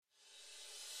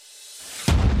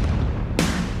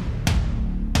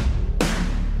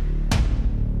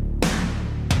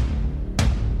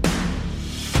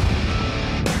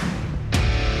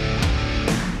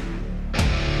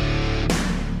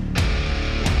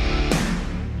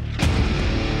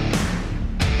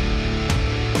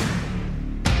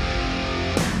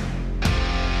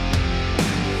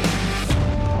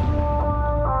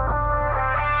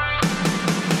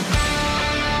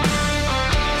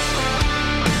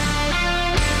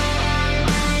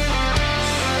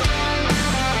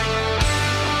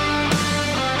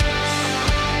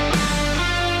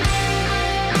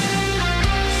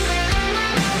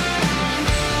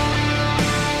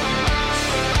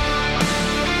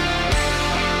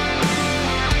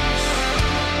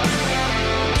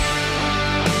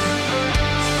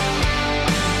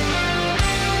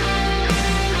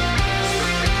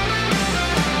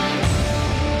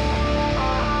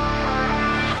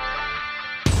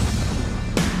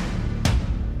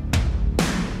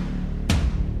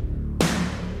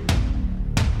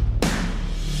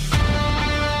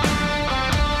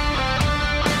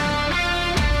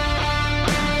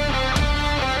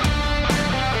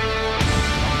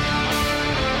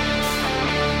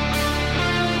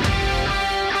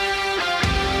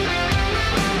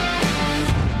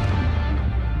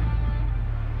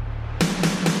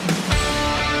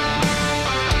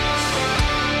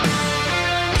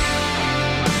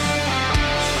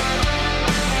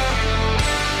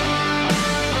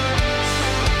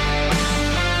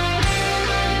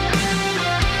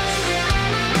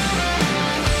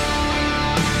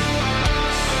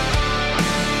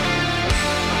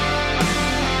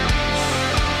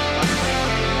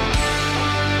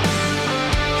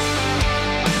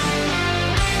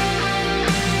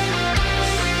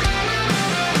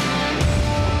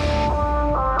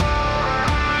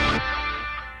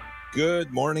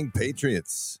Good morning,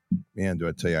 Patriots. Man, do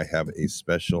I tell you, I have a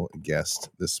special guest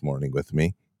this morning with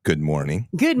me. Good morning.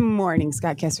 Good morning,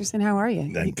 Scott Kesterson. How are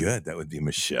you? I'm good. That would be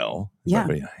Michelle. Yeah.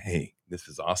 Hey, this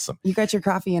is awesome. You got your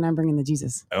coffee and I'm bringing the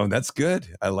Jesus. Oh, that's good.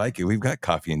 I like it. We've got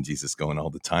coffee and Jesus going all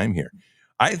the time here.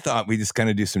 I thought we just kind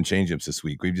of do some change-ups this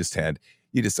week. We've just had,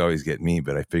 you just always get me,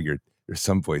 but I figured there's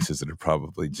some voices that are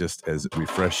probably just as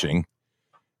refreshing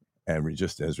and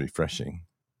just as refreshing.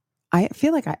 I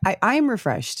feel like I'm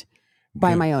refreshed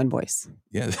by my own voice.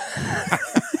 Yes.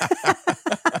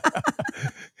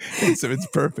 So it's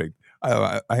perfect.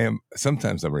 I am.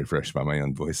 Sometimes I'm refreshed by my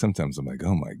own voice. Sometimes I'm like,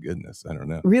 oh my goodness, I don't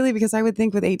know. Really? Because I would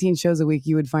think with 18 shows a week,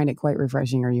 you would find it quite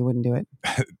refreshing or you wouldn't do it.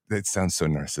 That sounds so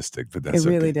narcissistic, but that's it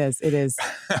really okay. does. It is.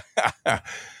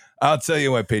 I'll tell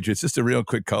you what, Patriots, just a real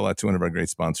quick call out to one of our great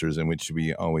sponsors in which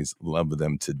we always love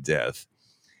them to death.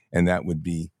 And that would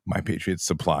be My Patriot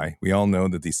Supply. We all know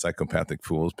that these psychopathic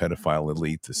fools, pedophile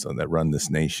elite that run this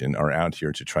nation are out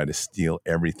here to try to steal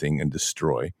everything and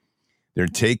destroy. They're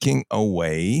taking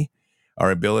away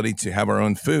our ability to have our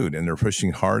own food, and they're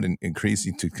pushing hard and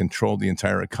crazy to control the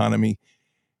entire economy.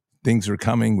 Things are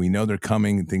coming. We know they're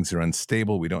coming. Things are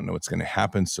unstable. We don't know what's going to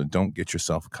happen, so don't get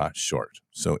yourself caught short.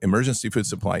 So emergency food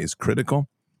supply is critical.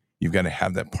 You've got to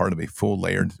have that part of a full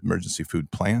layered emergency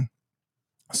food plan.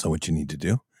 So what you need to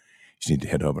do, you need to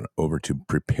head over to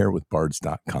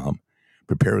preparewithbards.com.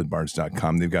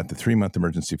 Preparewithbards.com. They've got the 3-month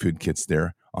emergency food kits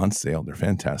there on sale. They're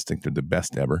fantastic. They're the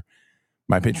best ever.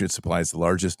 My Patriot Supply is the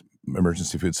largest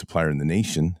emergency food supplier in the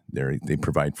nation. They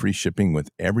provide free shipping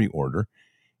with every order.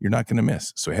 You're not going to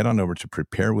miss. So head on over to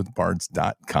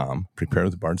preparewithbards.com.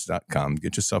 Preparewithbards.com.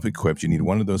 Get yourself equipped. You need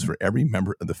one of those for every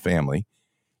member of the family.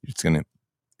 It's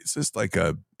just like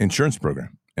a insurance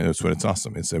program. And that's what it's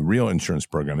awesome. It's a real insurance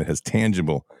program. It has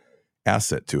tangible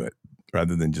asset to it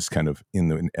rather than just kind of in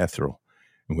the ethereal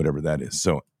and whatever that is.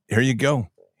 So here you go.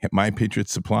 My Patriot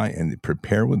Supply and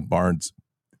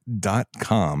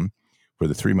preparewithbards.com for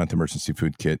the 3-month emergency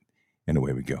food kit, and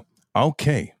away we go.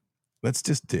 Okay, let's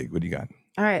just dig. What do you got?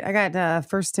 All right, I got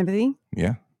 1 Timothy.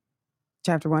 Yeah.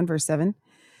 Chapter 1, verse 7.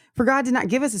 For God did not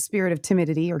give us a spirit of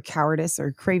timidity or cowardice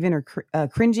or craven or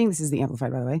cringing. This is the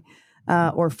Amplified, by the way,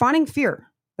 or fawning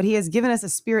fear, but he has given us a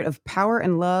spirit of power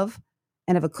and love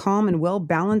and of a calm and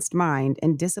well-balanced mind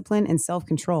and discipline and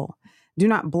self-control. Do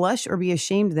not blush or be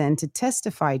ashamed then to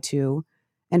testify to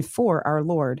and for our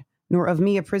Lord, nor of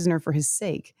me a prisoner for his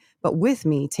sake, but with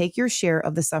me take your share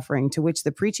of the suffering to which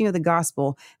the preaching of the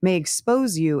gospel may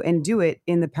expose you, and do it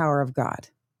in the power of God.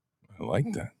 I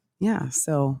like that. Yeah.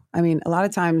 So, I mean, a lot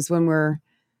of times when we're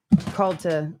called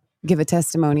to give a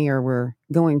testimony or we're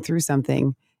going through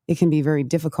something, it can be very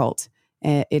difficult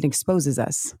and it exposes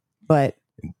us. But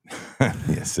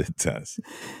yes, it does.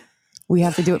 We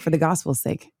have to do it for the gospel's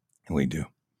sake. We do.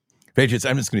 Patriots,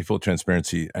 I'm just going to be full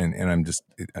transparency, and I'm just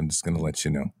going to let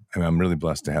you know. I'm really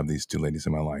blessed to have these two ladies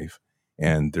in my life,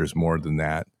 and there's more than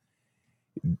that.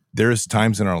 There's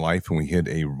times in our life when we hit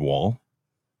a wall,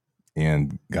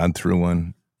 and God threw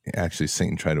one. Actually,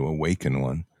 Satan tried to awaken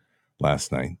one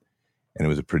last night, and it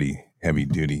was a pretty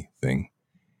heavy-duty thing.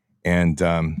 And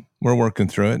we're working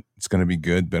through it. It's going to be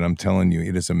good, but I'm telling you,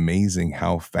 it is amazing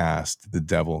how fast the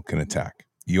devil can attack.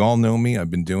 You all know me.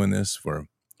 I've been doing this for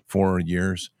 4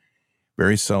 years.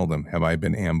 Very seldom have I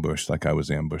been ambushed like I was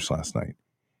ambushed last night.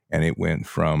 And it went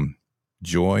from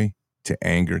joy to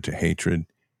anger to hatred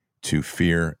to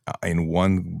fear in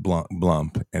one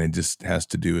blump. And it just has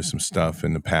to do with some stuff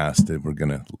in the past that we're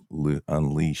going to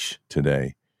unleash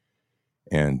today.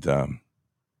 And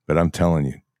but I'm telling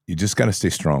you, you just got to stay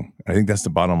strong. I think that's the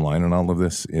bottom line on all of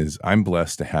this is I'm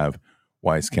blessed to have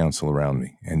wise counsel around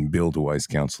me and build a wise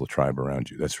counsel tribe around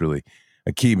you. That's really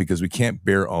a key because we can't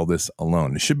bear all this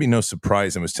alone. It should be no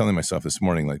surprise. I was telling myself this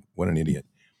morning, like, what an idiot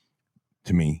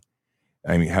to me.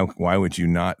 I mean, why would you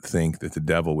not think that the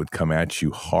devil would come at you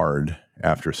hard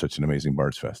after such an amazing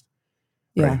Bards Fest?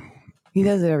 Yeah, right? He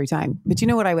does it every time. But you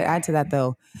know what I would add to that,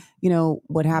 though? You know,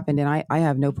 what happened, and I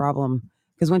have no problem,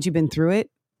 because once you've been through it,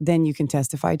 then you can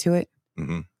testify to it.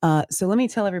 Mm-hmm. So let me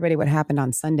tell everybody what happened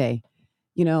on Sunday.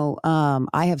 You know,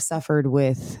 I have suffered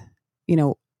with,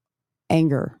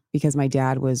 anger because my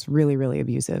dad was really, really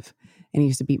abusive, and he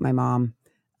used to beat my mom,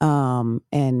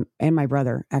 and my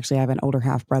brother. Actually, I have an older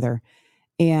half brother,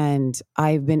 and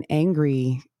I've been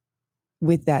angry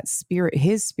with that spirit,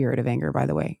 his spirit of anger, by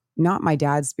the way, not my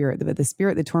dad's spirit, but the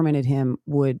spirit that tormented him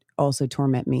would also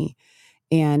torment me,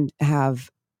 and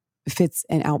have fits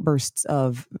and outbursts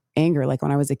of anger. Like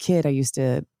when I was a kid, I used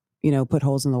to, put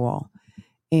holes in the wall,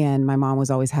 and my mom was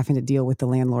always having to deal with the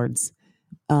landlords.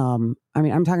 I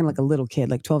mean, I'm talking like a little kid,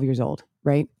 like 12 years old.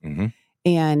 Right. Mm-hmm.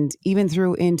 And even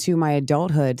through into my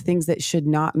adulthood, things that should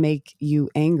not make you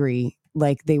angry,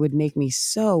 like they would make me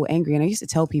so angry. And I used to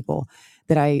tell people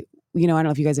that I don't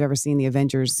know if you guys have ever seen the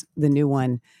Avengers, the new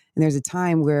one. And there's a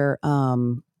time where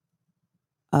the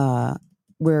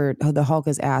Hulk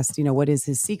is asked, what is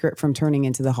his secret from turning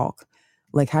into the Hulk?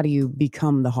 Like, how do you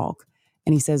become the Hulk?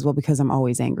 And he says, well, because I'm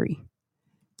always angry.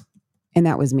 And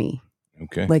that was me.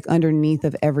 Okay. Like underneath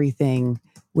of everything,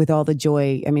 with all the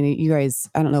joy. I mean, you guys,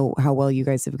 I don't know how well you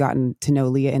guys have gotten to know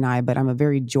Leah and I, but I'm a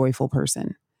very joyful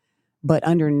person. But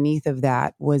underneath of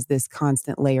that was this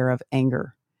constant layer of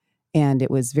anger. And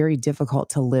it was very difficult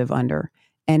to live under.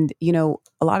 And,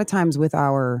 a lot of times with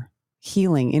our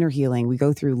healing, inner healing, we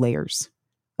go through layers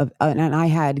of, and I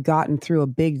had gotten through a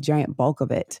big giant bulk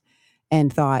of it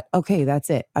and thought, okay, that's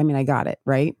it. I mean, I got it.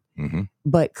 Right. Mm-hmm.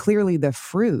 But clearly the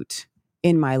fruit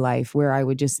in my life where I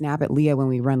would just snap at Leah when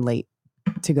we run late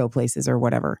to go places or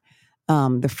whatever.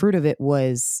 The fruit of it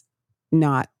was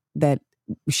not that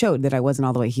showed that I wasn't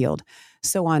all the way healed.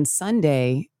 So on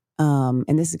Sunday,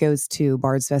 and this goes to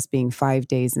Bard's Fest being 5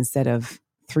 days instead of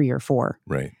 3 or 4.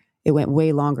 Right. It went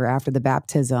way longer after the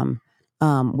baptism.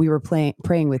 We were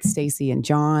praying with Stacy and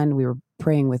John. We were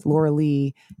praying with Laura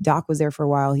Lee. Doc was there for a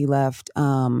while. He left.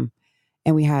 And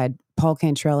we had Paul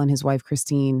Cantrell and his wife,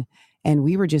 Christine, and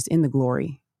we were just in the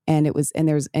glory. And it was,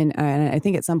 and I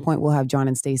think at some point we'll have John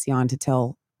and Stacy on to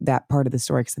tell that part of the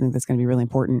story, because I think that's going to be really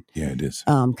important. Yeah, it is.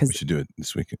 Because we should do it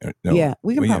this week. No. Yeah,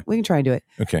 we can try and do it.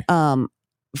 Okay.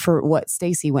 For what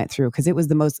Stacy went through, because it was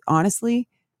the most, honestly,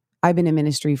 I've been in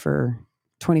ministry for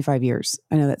 25 years.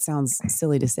 I know that sounds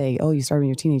silly to say, oh, you started when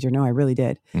you're a teenager. No, I really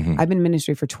did. Mm-hmm. I've been in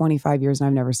ministry for 25 years and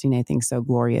I've never seen anything so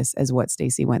glorious as what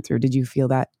Stacy went through. Did you feel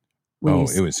that?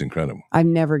 It was incredible. I've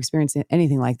never experienced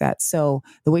anything like that. So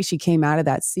the way she came out of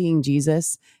that, seeing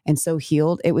Jesus and so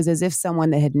healed, it was as if someone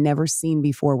that had never seen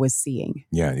before was seeing.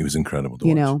 Yeah, it was incredible to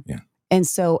watch. Yeah. And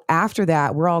so after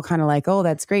that, we're all kind of like, oh,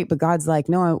 that's great. But God's like,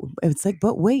 no, it's like,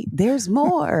 but wait, there's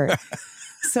more.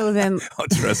 So then. Oh,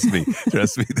 trust me.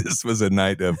 This was a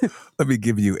night of, let me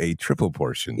give you a triple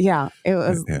portion. Yeah, it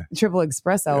was triple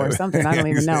espresso or something. I don't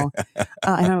even know. And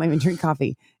I don't even drink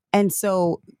coffee. And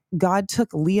so God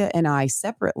took Leah and I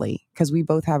separately, because we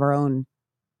both have our own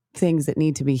things that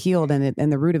need to be healed.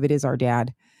 And the root of it is our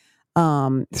dad,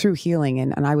 through healing.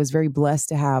 And I was very blessed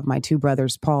to have my two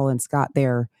brothers, Paul and Scott,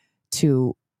 there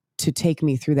to take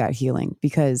me through that healing,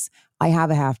 because I have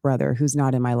a half brother who's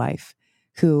not in my life,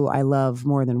 who I love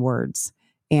more than words.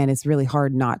 And it's really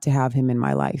hard not to have him in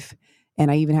my life.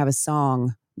 And I even have a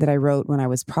song that I wrote when I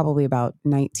was probably about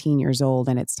 19 years old.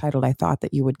 And it's titled, I Thought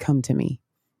That You Would Come to Me.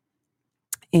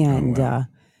 And,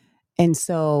 and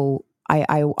so I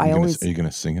always, are you going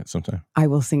to sing it sometime? I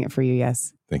will sing it for you.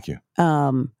 Yes. Thank you.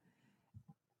 And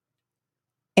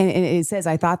it says,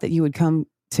 I thought that you would come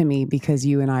to me because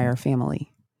you and I are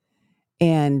family.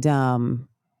 And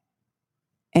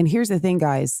here's the thing,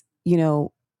 guys,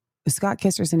 Scott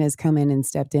Kisterson has come in and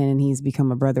stepped in and he's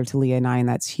become a brother to Leah and I, and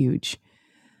that's huge.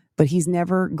 But he's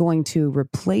never going to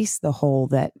replace the hole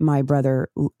that my brother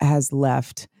has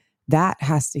left. That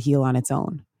has to heal on its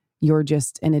own. You're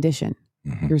just an addition.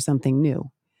 Mm-hmm. You're something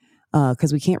new.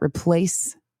 Because we can't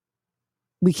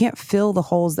fill the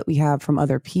holes that we have from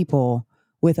other people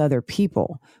with other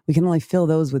people. We can only fill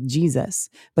those with Jesus.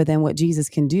 But then what Jesus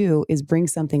can do is bring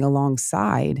something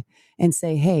alongside and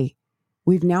say, hey,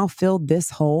 we've now filled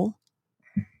this hole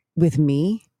with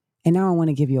me, and now I want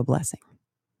to give you a blessing.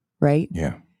 Right?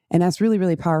 Yeah. And that's really,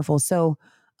 really powerful. So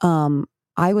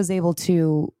I was able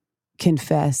to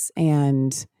confess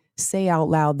and say out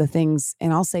loud the things,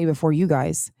 and I'll say before you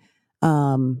guys,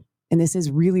 and this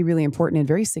is really, really important and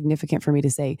very significant for me to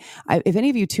say. If any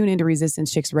of you tune into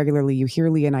Resistance Chicks regularly, you hear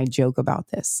Leah and I joke about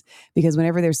this, because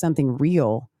whenever there's something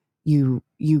real, you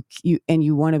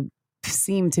want to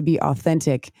seem to be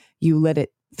authentic, you let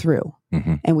it through.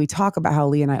 Mm-hmm. And we talk about how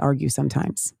Leah and I argue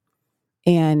sometimes,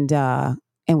 and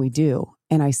we do.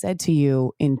 And I said to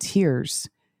you in tears,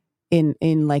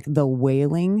 in like the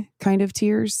wailing kind of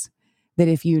tears, that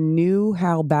if you knew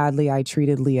how badly I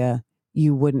treated Leah,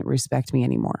 you wouldn't respect me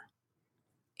anymore.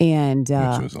 And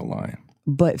which was a lie,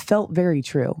 but felt very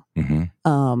true.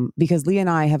 Mm-hmm. Because Leah and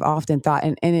I have often thought,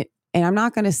 and I'm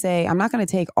not going to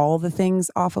take all the things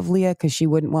off of Leah, because she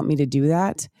wouldn't want me to do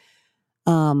that.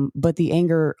 But the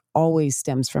anger always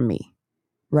stems from me,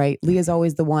 right? Leah's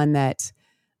always the one that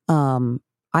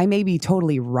I may be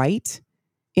totally right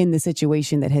in the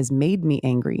situation that has made me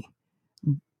angry.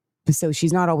 So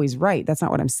she's not always right. That's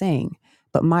not what I'm saying.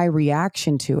 But my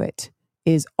reaction to it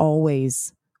is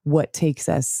always what takes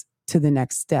us to the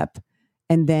next step.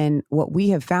 And then what we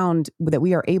have found that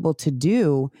we are able to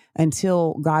do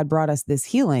until God brought us this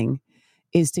healing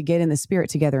is to get in the spirit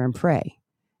together and pray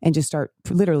and just start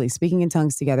literally speaking in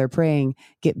tongues together, praying.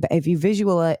 If you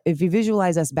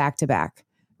visualize us back to back,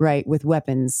 right, with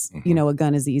weapons, a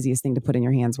gun is the easiest thing to put in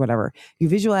your hands, whatever. You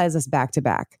visualize us back to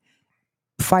back,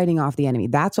 fighting off the enemy.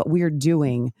 That's what we're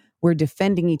doing. We're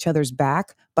defending each other's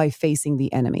back by facing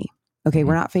the enemy. Okay,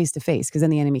 we're not face to face because then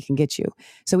the enemy can get you.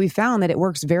 So we found that it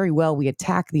works very well. We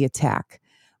attack the attack.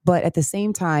 But at the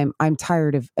same time, I'm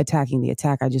tired of attacking the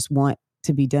attack. I just want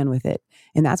to be done with it.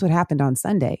 And that's what happened on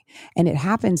Sunday. And it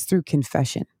happens through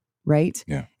confession, right?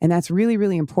 Yeah. And that's really,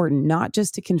 really important, not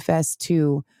just to confess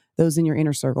to those in your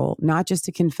inner circle, not just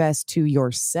to confess to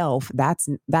yourself. That's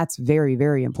very,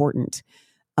 very important.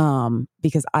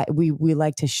 Because we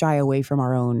like to shy away from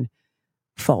our own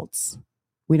faults.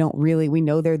 We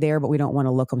know they're there, but we don't want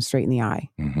to look them straight in the eye.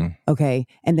 Okay.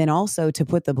 And then also to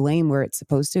put the blame where it's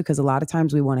supposed to, because a lot of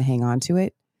times we want to hang on to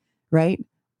it, right?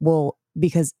 Well,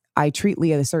 because I treat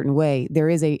Leah a certain way, there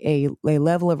is a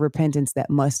level of repentance that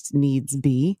must needs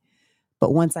be.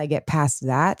 But once I get past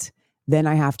that, then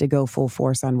I have to go full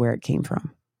force on where it came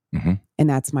from. And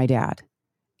that's my dad.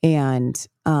 And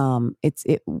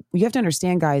you have to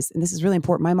understand, guys, and this is really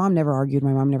important. My mom never argued.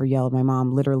 My mom never yelled. My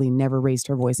mom literally never raised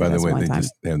her voice. By the way,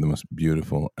 they have the most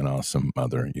beautiful and awesome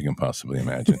mother you can possibly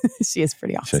imagine. She is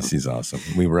pretty awesome. She's awesome.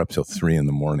 We were up till 3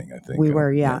 a.m, I think. We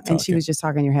were, yeah. And she was just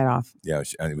talking your head off. Yeah,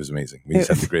 it was amazing. We just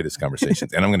had the greatest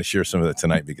conversations. And I'm going to share some of that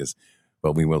tonight because,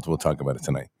 well, we'll talk about it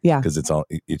tonight. Yeah. Because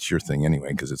it's your thing anyway,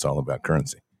 because it's all about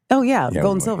currency. Oh, yeah.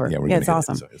 Gold and silver. Yeah, it's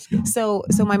awesome. So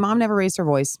my mom never raised her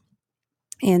voice.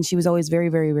 And she was always very,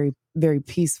 very, very, very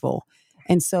peaceful.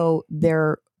 And so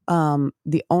the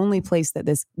only place that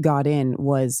this got in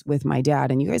was with my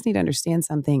dad. And you guys need to understand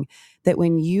something, that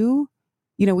when we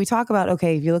talk about,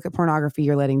 okay, if you look at pornography,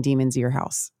 you're letting demons in your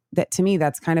house. That to me,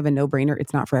 that's kind of a no-brainer.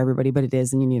 It's not for everybody, but it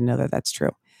is. And you need to know that that's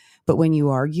true. But when you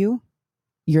argue,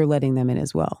 you're letting them in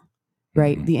as well,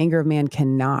 right? The anger of man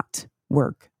cannot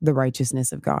work the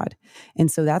righteousness of God. And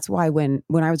so that's why when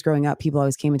I was growing up, people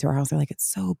always came into our house. They're like, it's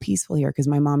so peaceful here, because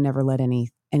my mom never let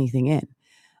anything in.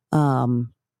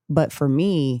 But for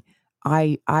me,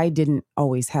 I didn't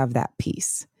always have that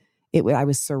peace. I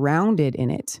was surrounded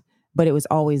in it, but it was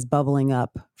always bubbling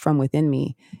up from within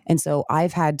me. And so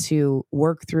I've had to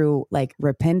work through like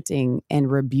repenting and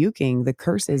rebuking the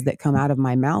curses that come out of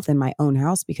my mouth in my own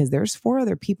house, because there's 4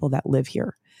 other people that live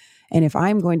here. And if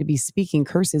I'm going to be speaking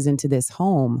curses into this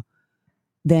home,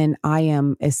 then I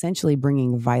am essentially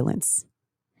bringing violence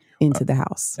into the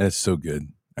house. That's so good.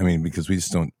 I mean, because we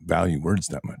just don't value words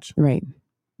that much. Right.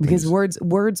 Because words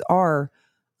are,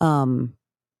 life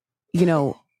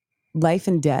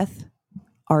and death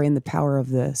are in the power of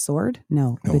the sword.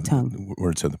 No, the tongue.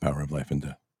 Words have the power of life and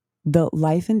death. The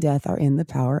life and death are in the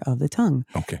power of the tongue.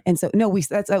 Okay. And so, that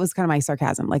was kind of my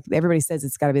sarcasm. Like everybody says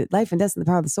it's got to be life and death in the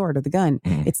power of the sword or the gun.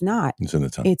 It's not. It's in the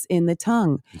tongue. It's in the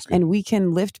tongue. And we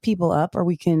can lift people up or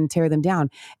we can tear them down.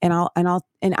 And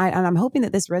I'm hoping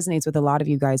that this resonates with a lot of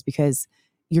you guys, because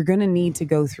you're going to need to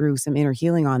go through some inner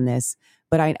healing on this.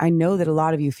 But I know that a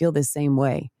lot of you feel the same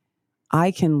way. I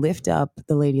can lift up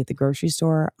the lady at the grocery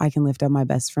store. I can lift up my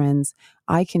best friends.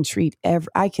 I can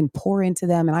I can pour into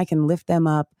them and I can lift them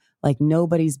up like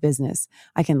nobody's business.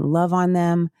 I can love on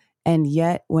them. And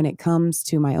yet when it comes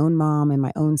to my own mom and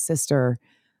my own sister,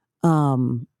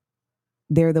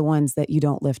 they're the ones that you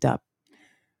don't lift up.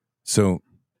 So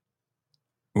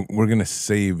we're going to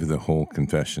save the whole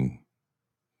confession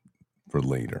for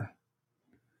later.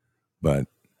 But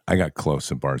I got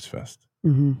close at Bard's Fest.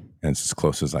 And it's as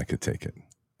close as I could take it.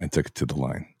 I took it to the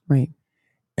line. Right.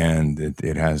 And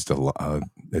it has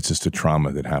it's just a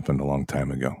trauma that happened a long time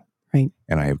ago. Right.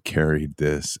 And I have carried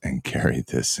this and carried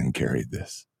this and carried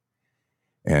this.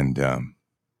 And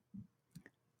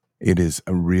it is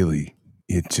it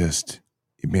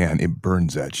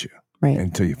burns at you. Right.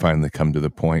 Until you finally come to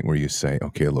the point where you say,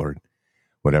 okay, Lord,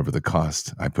 whatever the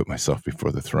cost, I put myself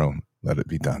before the throne. Let it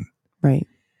be done. Right.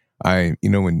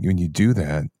 When you do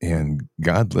that, and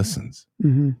God listens.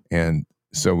 And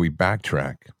so we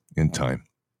backtrack in time.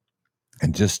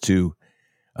 And just to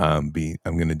I'm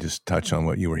going to just touch on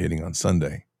what you were hitting on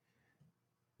Sunday.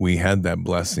 We had that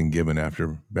blessing given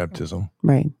after baptism.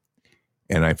 Right.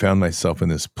 And I found myself in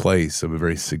this place, of a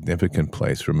very significant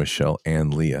place for Michelle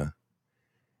and Leah.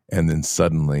 And then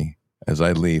suddenly, as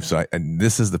I leave, and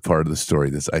this is the part of the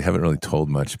story that I haven't really told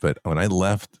much, but when I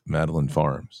left Madeline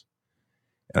Farms,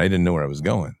 and I didn't know where I was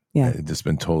going. Yeah. I had just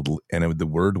been told, and the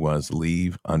word was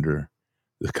leave under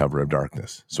the cover of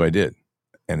darkness. So I did,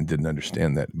 and I didn't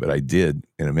understand that, but I did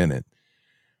in a minute.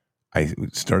 I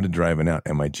started driving out,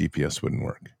 and my GPS wouldn't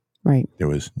work. Right. There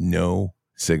was no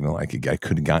signal. I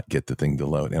could not get the thing to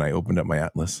load. And I opened up my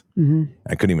Atlas. Mm-hmm.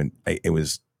 I couldn't even,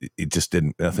 it just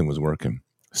didn't, nothing was working.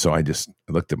 So I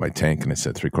looked at my tank and I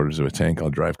said, 3/4 of a tank, I'll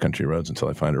drive country roads until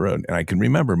I find a road. And I can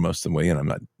remember most of the way in. I'm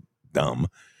not dumb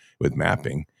with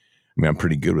mapping. I mean, I'm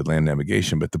pretty good with land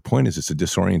navigation, but the point is it's a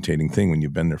disorientating thing when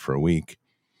you've been there for a week.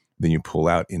 Then you pull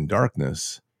out in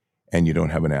darkness and you don't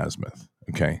have an azimuth.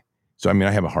 Okay. So, I mean,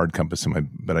 I have a hard compass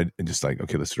but I just like,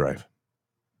 okay, let's drive.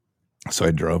 So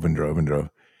I drove and drove and drove.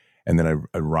 And then I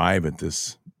arrive at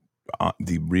this,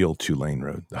 the real 2-lane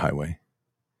road, the highway.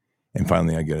 And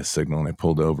finally I get a signal and I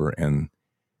pulled over and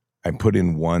I put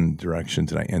in one direction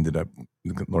and I ended up,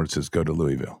 the Lord says, go to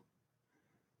Louisville.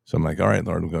 So I'm like, all right,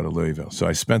 Lord, we'll go to Louisville. So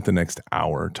I spent the next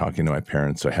hour talking to my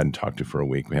parents. I hadn't talked to for a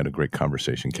week. We had a great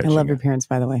conversation. I love your parents,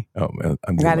 by the way. Oh,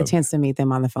 I got a chance to meet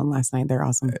them on the phone last night. They're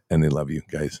awesome. And they love you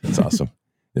guys. It's awesome.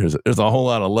 There's a whole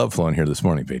lot of love flowing here this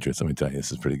morning, Patriots. Let me tell you,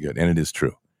 this is pretty good. And it is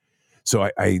true. So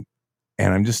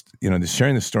I'm just, just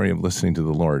sharing the story of listening to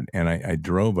the Lord. And I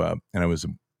drove up and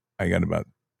I got about,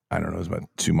 I don't know, it was about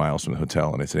 2 miles from the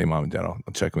hotel. And I said, hey, Mom and Dad, I'll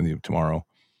check with you tomorrow.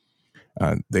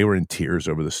 They were in tears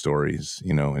over the stories,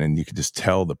 and you could just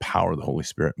tell the power of the Holy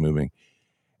Spirit moving.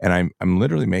 And I'm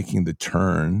literally making the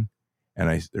turn,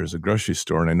 and there's a grocery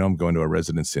store, and I know I'm going to a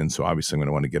Residence Inn, so obviously I'm going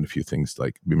to want to get a few things.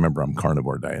 Like, remember, I'm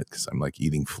carnivore diet because I'm like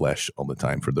eating flesh all the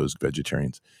time for those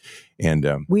vegetarians. And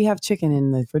we have chicken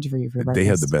in the fridge for you for breakfast. They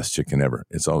have the best chicken ever.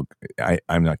 It's all.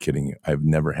 I'm not kidding you. I've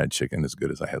never had chicken as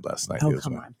good as I had last night. Oh,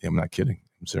 come on! I'm not kidding.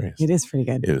 I'm serious. It is pretty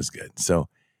good. It was good. So,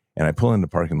 and I pull in the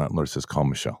parking lot, and Lord says, "Call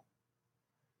Michelle."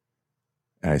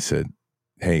 And I said,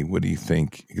 hey, what do you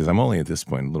think? Because I'm only at this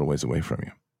point a little ways away from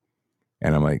you.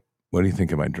 And I'm like, what do you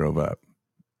think if I drove up?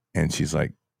 And she's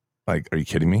like, are you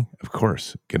kidding me? Of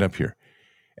course, get up here.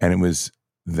 And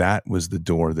that was the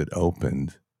door that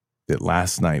opened, that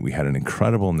last night we had an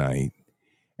incredible night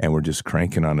and we're just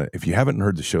cranking on it. If you haven't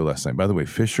heard the show last night, by the way,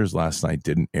 Fisher's last night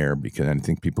didn't air because I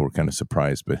think people were kind of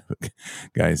surprised, but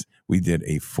guys, we did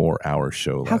a 4-hour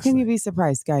show last night. How can you be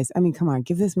surprised, guys? I mean, come on,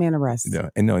 give this man a rest.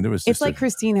 No, there was. It's like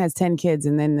Christine has 10 kids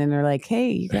and then they're like,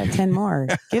 hey, you got 10 more.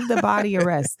 Give the body a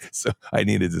rest. So I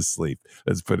needed to sleep.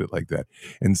 Let's put it like that.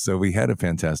 And so we had a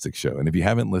fantastic show. And if you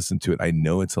haven't listened to it, I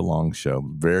know it's a long show,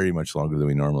 very much longer than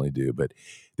we normally do, but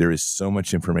there is so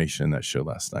much information in that show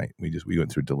last night. We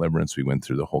went through deliverance. We went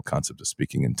through the whole concept of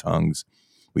speaking in tongues.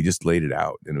 We just laid it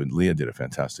out, and Leah did a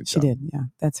fantastic job. She did, yeah.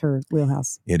 That's her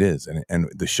wheelhouse. It is, and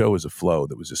the show was a flow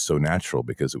that was just so natural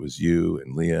because it was you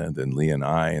and Leah, and then Leah and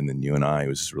I, and then you and I. It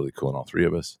was just really cool, and all three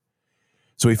of us.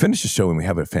 So we finished the show, and we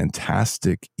have a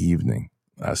fantastic evening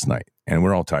last night, and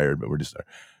we're all tired, but we're just.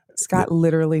 Scott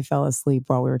literally fell asleep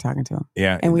while we were talking to him.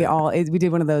 Yeah. And we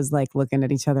did one of those like looking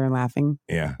at each other and laughing.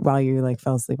 Yeah. While you like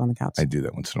fell asleep on the couch. I do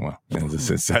that once in a while. And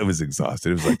I was exhausted.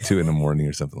 It was like 2 a.m.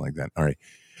 or something like that. All right.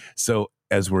 So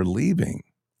as we're leaving.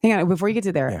 Hang on. Before you get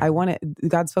to there,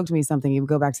 God spoke to me something. You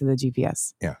go back to the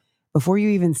GPS. Yeah. Before you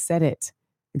even said it,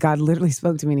 God literally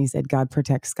spoke to me and he said, God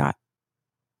protects Scott.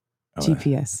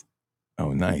 GPS.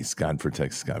 Oh, nice. God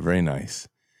protects Scott. Very nice.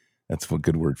 That's a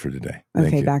good word for today.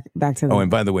 Thank you. Back to that. Oh,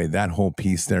 and by the way, that whole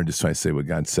piece there, just so I say what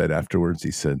God said afterwards,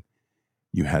 he said,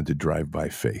 you had to drive by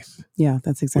faith. Yeah,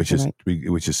 that's exactly right.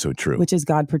 Which is so true. Which is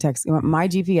God protects. My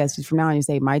GPS, just from now on, you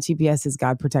say, my GPS is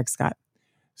God protects Scott.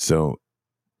 So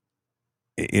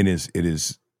it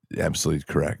is absolutely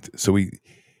correct. So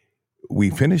we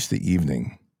finished the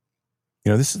evening.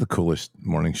 This is the coolest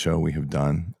morning show we have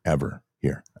done ever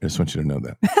here. I just want you to know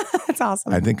that. That's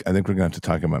awesome. I think we're going to have to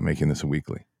talk about making this a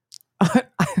weekly.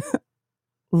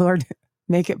 Lord,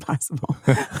 make it possible.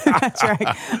 I'm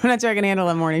not sure I can handle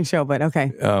a morning show, but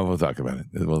okay. We'll talk about it.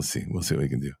 We'll see. We'll see what we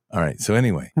can do. All right. So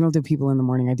anyway, I don't do people in the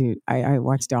morning. I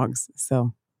watch dogs.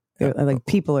 So like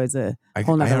people is a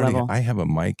whole nother level. I have a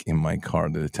mic in my car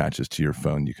that attaches to your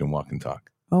phone. You can walk and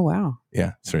talk. Oh, wow.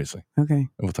 Yeah, seriously. Okay.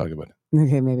 We'll talk about it.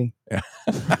 Okay, maybe. Yeah.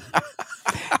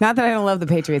 Not that I don't love the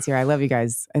Patriots here. I love you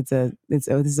guys. This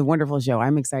is a wonderful show.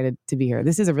 I'm excited to be here.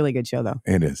 This is a really good show, though.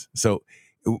 It is. So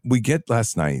we get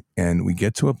last night and we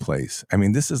get to a place. I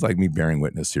mean, this is like me bearing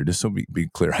witness here. Just so be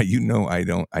clear,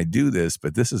 I do this,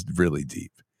 but this is really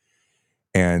deep.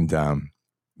 And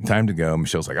time to go.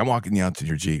 Michelle's like, I'm walking you out to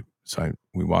your Jeep. So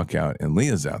we walk out and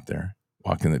Leah's out there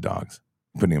walking the dogs,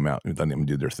 putting them out, letting them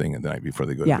do their thing at the night before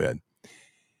they go to bed.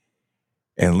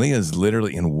 And Leah's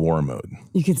literally in war mode.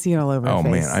 You can see it all over her face. Oh,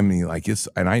 man. I mean, like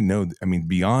and I know,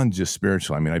 beyond just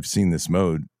spiritual, I've seen this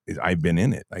mode. I've been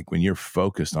in it. Like when you're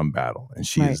focused on battle and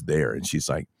she is there and she's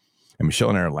like, and Michelle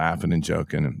and I are laughing and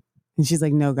joking. And she's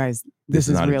like, no, guys, this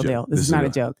is real deal. This is not a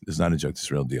joke. This is not a joke. This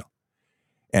is a real deal.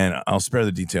 And I'll spare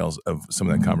the details of some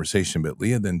of that conversation, but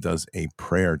Leah then does a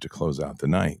prayer to close out the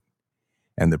night.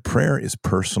 And the prayer is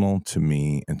personal to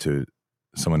me and to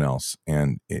someone else,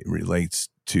 and it relates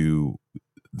to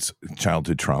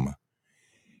childhood trauma.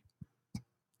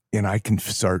 And I can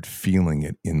start feeling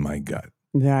it in my gut.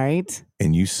 Right.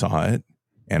 And you saw it,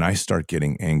 and I start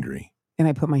getting angry. And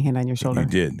I put my hand on your shoulder. You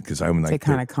did, because I'm like, to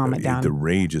kind of calm it down. The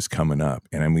rage is coming up,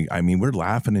 and I mean, we're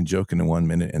laughing and joking in 1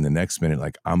 minute, and the next minute,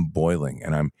 like I'm boiling,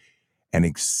 and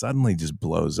it suddenly just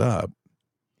blows up,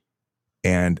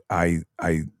 and I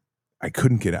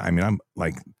couldn't get it. I mean, I'm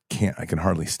like, I can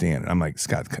hardly stand it. I'm like,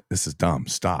 Scott, this is dumb.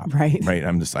 Stop. Right.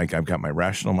 I'm just like, I've got my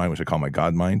rational mind, which I call my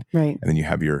God mind. Right. And then you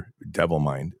have your devil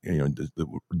mind,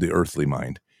 the earthly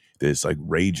mind that is like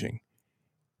raging.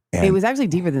 And it was actually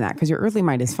deeper than that, because your earthly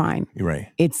mind is fine. You're right.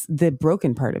 It's the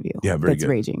broken part of you that's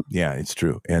raging. Yeah, it's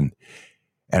true. And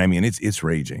I mean, it's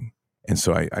raging. And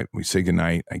so we say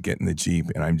goodnight. I get in the Jeep,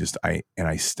 and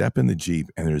I step in the Jeep,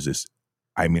 and there's this,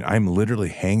 I mean, I'm literally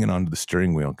hanging onto the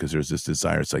steering wheel because there's this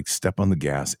desire. It's like, step on the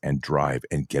gas and drive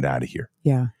and get out of here.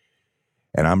 Yeah.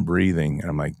 And I'm breathing, and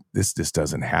I'm like, this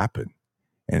doesn't happen.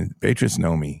 And patriots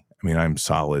know me. I mean, I'm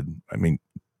solid. I mean,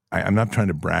 I'm not trying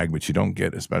to brag, but you don't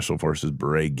get a Special Forces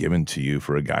beret given to you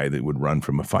for a guy that would run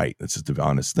from a fight. That's just the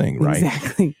honest thing, right?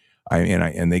 Exactly.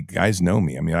 And the guys know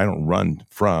me. I mean, I don't run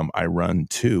from, I run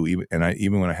to.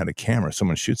 Even when I had a camera,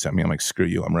 someone shoots at me, I'm like, screw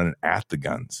you. I'm running at the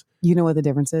guns. You know what the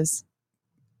difference is?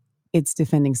 It's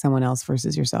defending someone else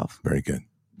versus yourself. Very good.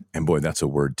 And boy, that's a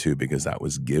word too, because that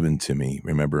was given to me.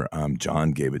 Remember,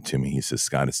 John gave it to me. He says,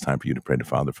 Scott, it's time for you to pray to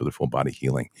Father for the full body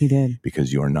healing. He did.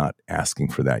 Because you are not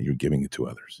asking for that. You're giving it to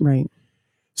others. Right.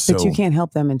 So, but you can't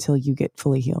help them until you get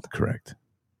fully healed. Correct.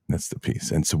 That's the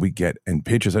piece. And so and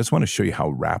patriots, I just want to show you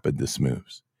how rapid this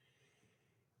moves.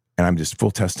 And I'm just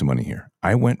full testimony here.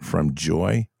 I went from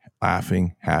joy,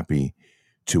 laughing, happy,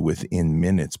 to within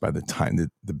minutes. By the time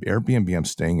the Airbnb I'm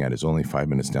staying at is only 5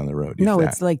 minutes down the road. No,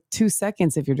 it's like 2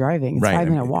 seconds if you're driving. It's right. 5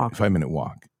 minute walk. 5 minute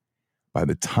walk. By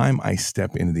the time I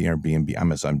step into the Airbnb,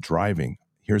 as I'm driving,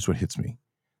 here's what hits me.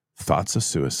 Thoughts of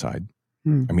suicide. I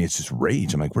mean, it's just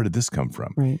rage. I'm like, where did this come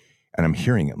from? Right. And I'm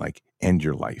hearing it like, end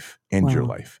your life, end your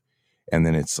life. And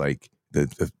then it's like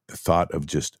the thought of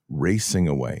just racing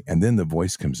away. And then the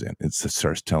voice comes in. It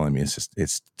starts telling me,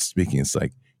 it's speaking. It's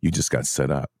like, you just got set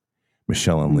up.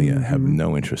 Michelle and Leah have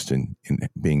no interest in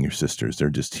being your sisters. They're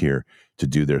just here to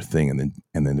do their thing, and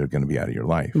then they're going to be out of your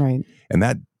life. Right. And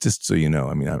that, just so you know,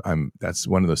 I mean, that's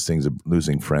one of those things of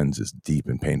losing friends is deep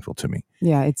and painful to me.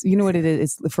 Yeah, it's, you know what it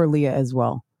is? It's for Leah as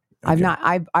well. Okay.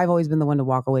 I've always been the one to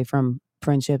walk away from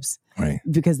friendships, right?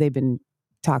 Because they've been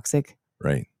toxic,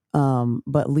 right?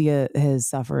 But Leah has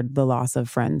suffered the loss of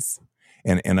friends,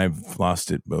 and I've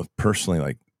lost it both personally,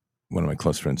 like one of my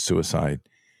close friends, suicide.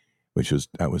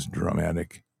 That was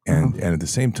dramatic. And at the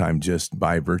same time, just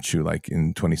by virtue, like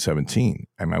in 2017,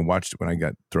 I watched when I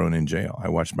got thrown in jail, I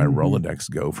watched my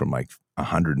Rolodex go from like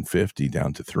 150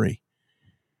 down to 3. I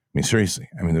mean, seriously,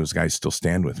 those guys still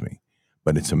stand with me,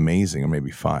 but it's amazing, or maybe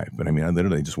 5. But I mean, I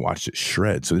literally just watched it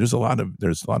shred. So there's a lot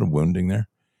of wounding there.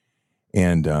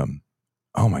 And,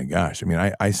 oh my gosh. I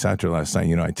mean, I sat there last night,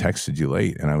 I texted you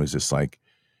late, and I was just like,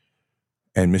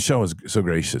 and Michelle was so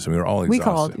gracious. We were all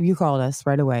exhausted. You called us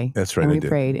right away. That's right. And we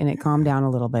prayed, and it calmed down a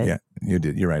little bit. Yeah, you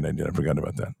did. You're right. I did. I forgot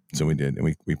about that. So we did.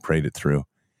 And we prayed it through.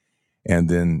 And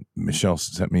then Michelle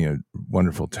sent me a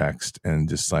wonderful text and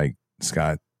just like,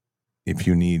 Scott, if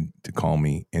you need to call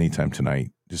me anytime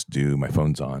tonight, just do. My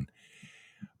phone's on.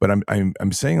 But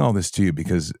I'm saying all this to you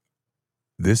because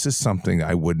this is something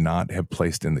I would not have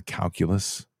placed in the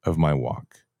calculus of my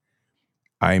walk.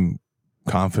 I'm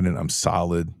confident. I'm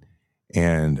solid.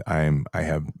 And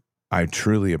I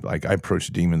truly, like, I approach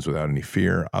demons without any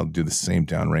fear. I'll do the same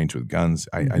downrange with guns.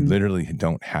 I literally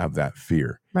don't have that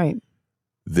fear. Right.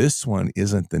 This one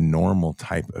isn't the normal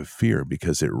type of fear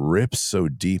because it rips so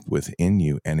deep within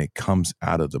you and it comes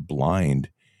out of the blind.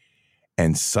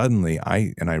 And suddenly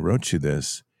I wrote you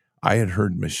this, I had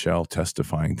heard Michelle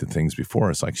testifying to things before.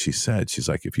 It's like she said, she's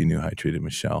like, if you knew how I treated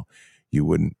Michelle, you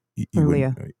wouldn't.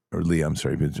 Leah. Or Leah, I'm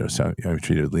sorry. If I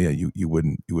treated Leah, you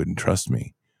wouldn't trust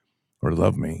me or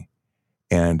love me.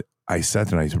 And I sat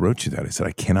there and I wrote you that. I said,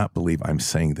 I cannot believe I'm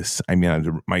saying this. I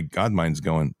mean, my God mind's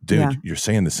going, dude, You're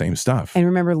saying the same stuff. And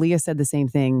remember, Leah said the same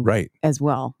thing as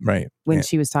well. Right. When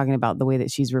she was talking about the way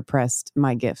that she's repressed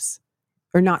my gifts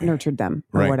or not nurtured them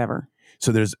or whatever.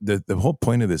 So there's the whole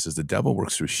point of this is the devil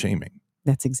works through shaming.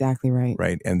 That's exactly right.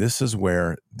 Right. And this is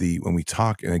where when we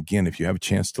talk, and again, if you have a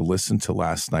chance to listen to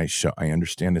last night's show, I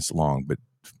understand it's long, but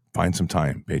find some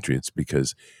time, patriots,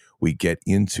 because we get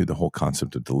into the whole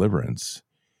concept of deliverance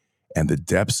and the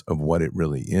depths of what it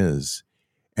really is.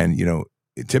 And,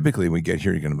 typically we get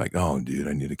here, you're going to be like, oh, dude,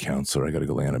 I need a counselor. I got to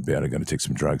go lay on a bed. I got to take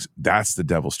some drugs. That's the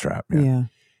devil's trap, man. Yeah.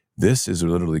 This is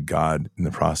literally God in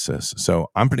the process. So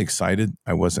I'm pretty excited.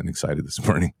 I wasn't excited this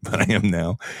morning, but I am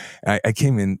now. I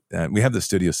came in, we have the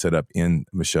studio set up in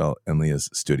Michelle and Leah's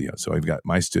studio. So I've got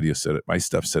my studio set up, my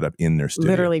stuff set up in their studio.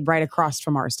 Literally right across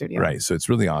from our studio. Right. So it's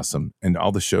really awesome. And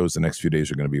all the shows the next few days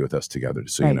are going to be with us together.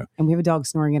 So, you know. And we have a dog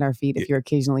snoring at our feet if you're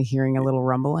occasionally hearing a little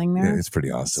rumbling there. Yeah, it's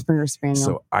pretty awesome. Springer Spaniel.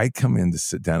 So I come in to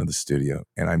sit down in the studio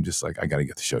and I'm just like, I got to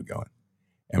get the show going.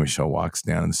 And Michelle walks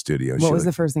down in the studio. What was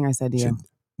the first thing I said to you?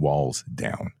 Walls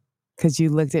down. Because you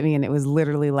looked at me and it was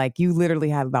literally like, you literally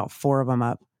had about 4 of them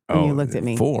up when you looked at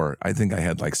me. 4? I think I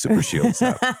had like super shields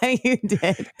up. You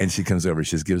did. And she comes over,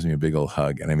 she just gives me a big old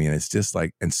hug. And I mean, it's just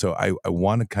like, and so I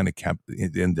want to kind of cap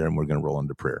it in there and we're going to roll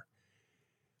into prayer.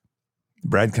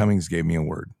 Brad Cummings gave me a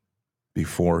word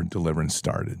before deliverance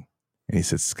started. And he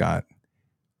said, Scott,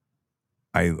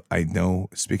 I know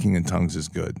speaking in tongues is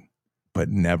good, but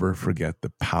never forget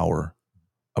the power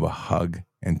of a hug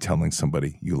and telling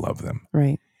somebody you love them.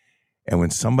 Right. And when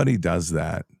somebody does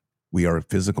that, we are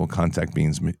physical contact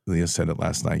beings. Leah said it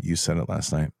last night. You said it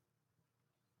last night.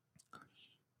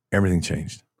 Everything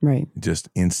changed. Right. Just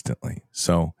instantly.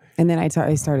 So. And then I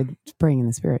started praying in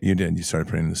the Spirit. You did. You started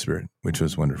praying in the Spirit, which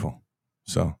was wonderful.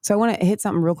 So I want to hit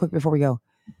something real quick before we go.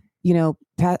 You know,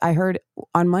 Pat, I heard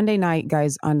on Monday night,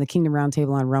 guys, on the Kingdom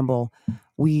Roundtable on Rumble,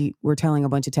 we were telling a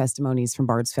bunch of testimonies from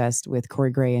Bard's Fest with Corey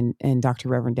Gray and Dr.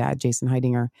 Reverend Dad, Jason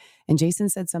Heidinger. And Jason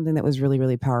said something that was really,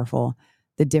 really powerful.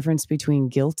 The difference between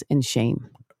guilt and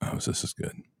shame. Oh, this is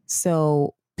good.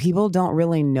 So people don't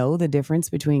really know the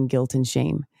difference between guilt and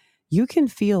shame. You can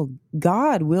feel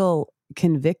God will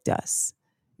convict us.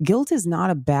 Guilt is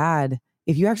not a bad,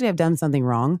 if you actually have done something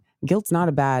wrong, guilt's not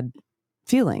a bad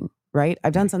feeling, right?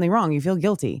 I've done something wrong. You feel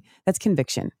guilty. That's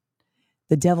conviction.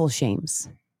 The devil shames.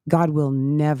 God will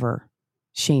never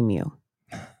shame you.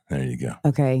 There you go.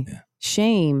 Okay. Yeah.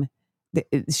 Shame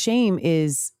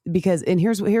is because, and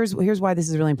here's why this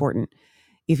is really important.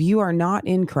 If you are not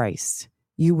in Christ,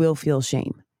 you will feel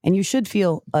shame, and you should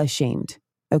feel ashamed.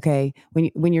 Okay.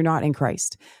 When you're not in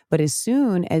Christ, but as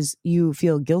soon as you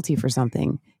feel guilty for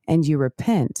something and you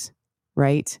repent,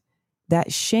 right?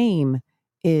 That shame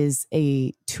is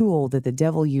a tool that the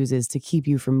devil uses to keep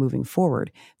you from moving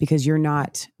forward because you're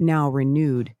not now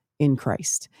renewed in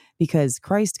Christ, because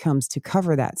Christ comes to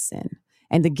cover that sin.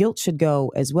 And the guilt should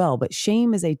go as well. But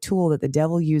shame is a tool that the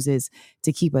devil uses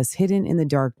to keep us hidden in the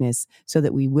darkness so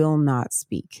that we will not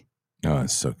speak. Oh,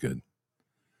 it's so good.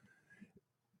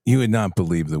 You would not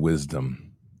believe the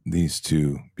wisdom these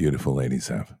 2 beautiful ladies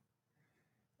have.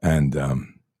 And,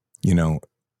 you know,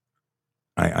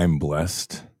 I'm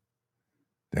blessed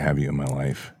to have you in my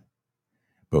life,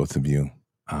 both of you.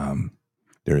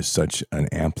 There is such an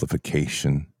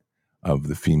amplification of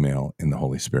the female in the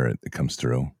Holy Spirit that comes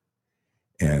through.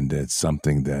 And it's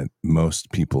something that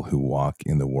most people who walk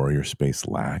in the warrior space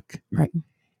lack. Right.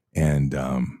 And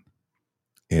I'm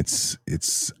just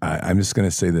going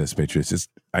to say this, Patriots.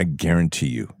 I guarantee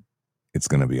you it's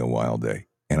going to be a wild day.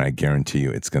 And I guarantee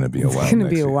you it's going to be a wild It's going to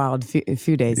be a wild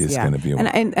few days. It's going to be a wild.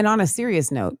 And on a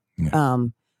serious note,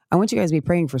 I want you guys to be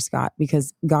praying for Scott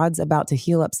because God's about to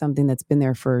heal up something that's been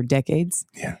there for decades.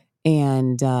 Yeah.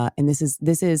 And this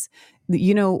is,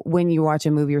 you know, when you watch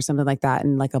a movie or something like that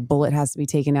and like a bullet has to be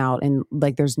taken out and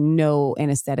like there's no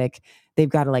anesthetic, they've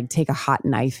got to like take a hot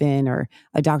knife in, or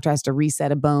a doctor has to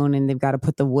reset a bone and they've got to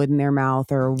put the wood in their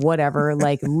mouth or whatever.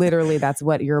 Like literally that's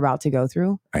what you're about to go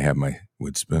through. I have my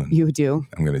wood spoon. You do?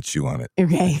 I'm going to chew on it.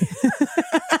 Okay.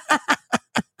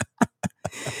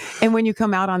 And when you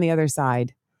come out on the other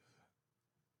side,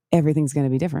 everything's going to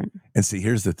be different. And see,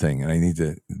 here's the thing.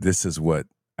 And this is what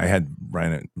I had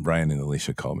Brian and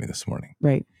Alicia call me this morning.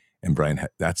 Right. And Brian,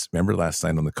 remember last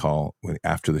night on the call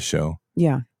after the show?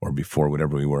 Yeah. Or before,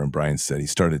 whatever we were. And Brian said, he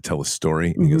started to tell a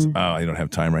story. And he goes, oh, I don't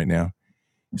have time right now.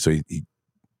 So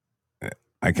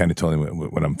I kind of told him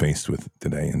what I'm faced with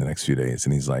today in the next few days.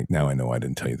 And he's like, now I know I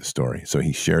didn't tell you the story. So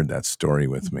he shared that story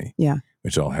with me. Yeah.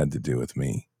 Which all had to do with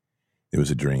me. It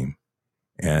was a dream.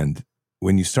 And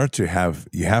when you start to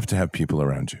you have to have people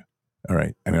around you. All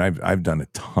right. I mean, I've done a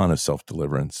ton of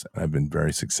self-deliverance. I've been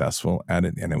very successful at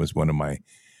it. And it was one of my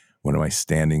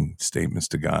standing statements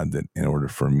to God that in order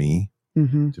for me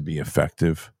to be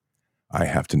effective, I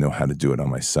have to know how to do it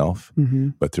on myself.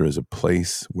 But there is a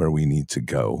place where we need to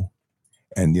go.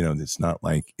 And, you know, it's not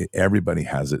like everybody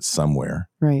has it somewhere.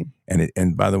 Right.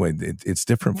 And by the way, it's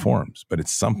different forms, but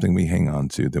it's something we hang on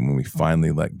to that when we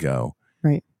finally let go.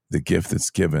 Right. The gift that's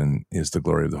given is the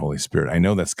glory of the Holy Spirit. I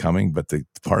know that's coming, but the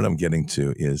part I'm getting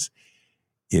to is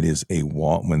it is a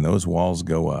wall. When those walls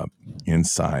go up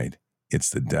inside, it's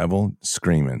the devil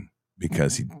screaming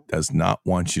because he does not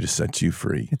want you to set you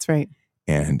free. That's right.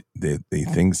 And the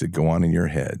things that go on in your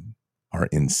head are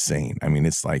insane. I mean,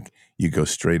 it's like you go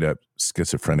straight up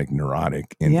schizophrenic,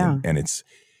 neurotic, and it's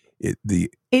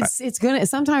gonna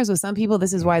sometimes with some people.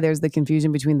 This is why there's the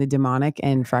confusion between the demonic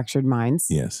and fractured minds.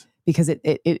 Yes, because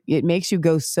it makes you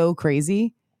go so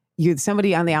crazy.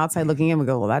 Somebody on the outside looking in would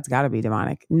go, well, that's got to be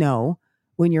demonic. No,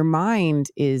 when your mind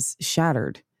is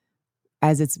shattered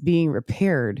as it's being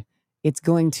repaired, it's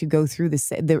going to go through it's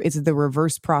the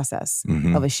reverse process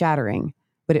of a shattering,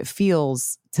 but it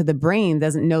feels to the brain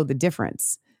doesn't know the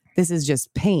difference. This is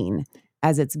just pain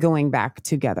as it's going back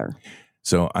together.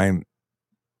 So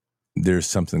there's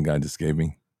something God just gave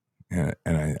me, and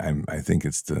I think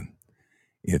it's the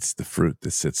fruit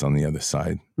that sits on the other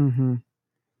side. Mm-hmm.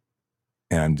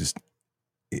 And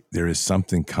there is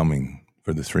something coming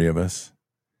for the three of us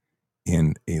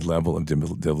in a level of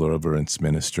deliverance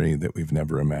ministry that we've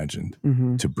never imagined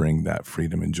to bring that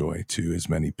freedom and joy to as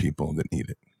many people that need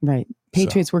it. Right.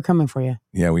 Patriots, we're coming for you.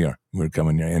 Yeah, we are. We're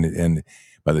coming here. And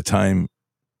by the time,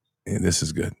 this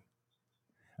is good.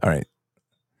 All right.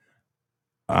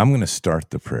 I'm going to start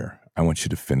the prayer. I want you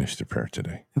to finish the prayer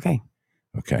today. Okay.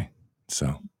 So,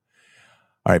 all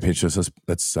right, Patriots,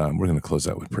 let's we're going to close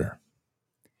out with prayer.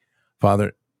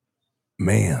 Father,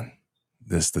 man,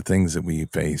 the things that we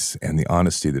face and the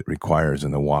honesty that it requires in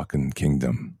the walk in the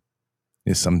kingdom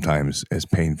is sometimes as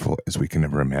painful as we can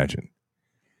ever imagine.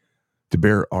 To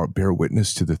bear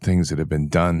witness to the things that have been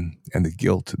done and the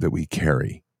guilt that we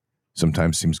carry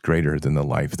sometimes seems greater than the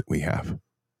life that we have.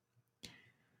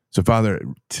 So, Father,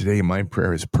 today my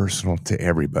prayer is personal to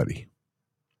everybody.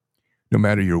 No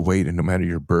matter your weight and no matter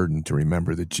your burden, to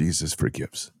remember that Jesus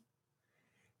forgives.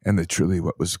 And that truly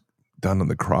what was done on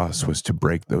the cross was to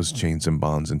break those chains and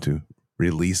bonds and to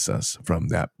release us from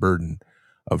that burden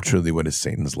of truly what is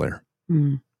Satan's lair.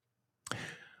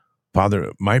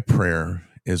 Father, my prayer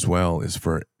as well is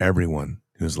for everyone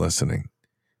who's listening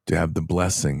to have the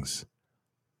blessings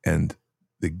and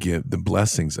the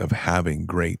blessings of having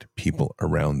great people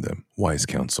around them. Wise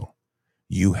counsel.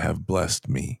 You have blessed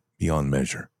me beyond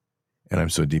measure, and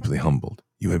I'm so deeply humbled.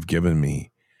 You have given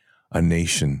me a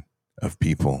nation of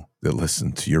people that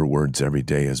listen to your words every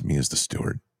day as me as the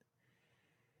steward.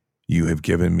 You have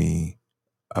given me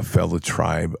a fellow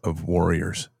tribe of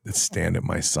warriors that stand at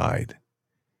my side.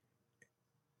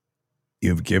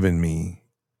 You have given me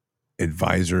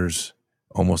advisors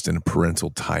almost in a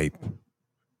parental type,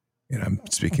 and I'm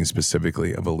speaking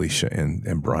specifically of Alicia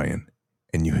and Brian.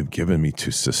 And you have given me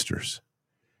two sisters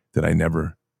that I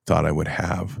never thought I would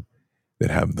have, that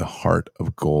have the heart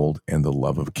of gold and the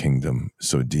love of kingdom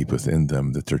so deep within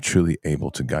them that they're truly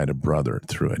able to guide a brother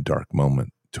through a dark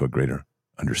moment to a greater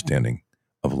understanding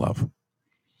of love.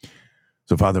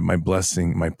 So, Father, my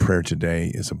prayer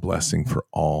today is a blessing for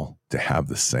all to have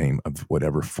the same of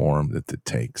whatever form that it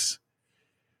takes,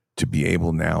 to be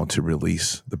able now to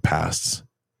release the pasts,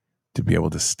 to be able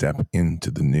to step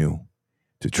into the new,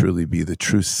 to truly be the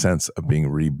true sense of being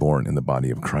reborn in the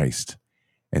body of Christ,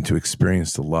 and to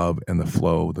experience the love and the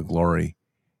flow, the glory,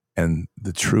 and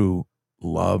the true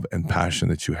love and passion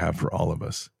that you have for all of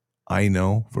us. I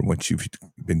know from what you've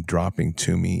been dropping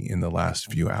to me in the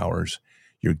last few hours,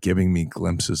 you're giving me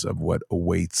glimpses of what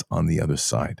awaits on the other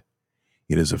side.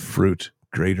 It is a fruit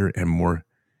greater and more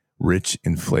rich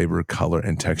in flavor, color,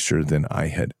 and texture than I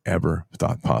had ever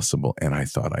thought possible, and I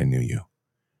thought I knew you.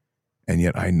 And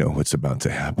yet I know what's about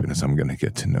to happen is I'm going to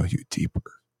get to know you deeper.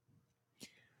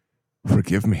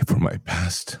 Forgive me for my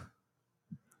past.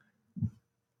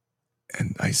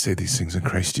 And I say these things in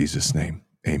Christ Jesus' name.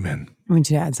 Amen. I want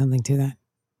you to add something to that.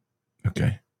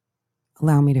 Okay.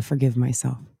 Allow me to forgive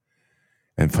myself.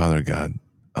 And Father God,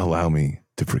 allow me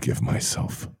to forgive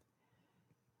myself.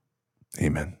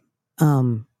 Amen.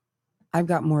 I've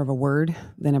got more of a word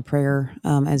than a prayer.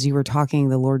 As you were talking,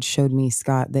 the Lord showed me,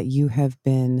 Scott, that you have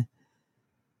been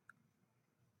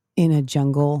in a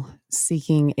jungle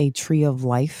seeking a tree of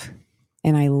life.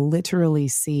 And I literally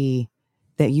see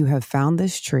that you have found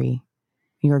this tree.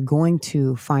 You're going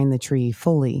to find the tree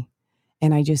fully.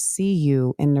 And I just see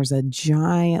you, and there's a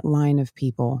giant line of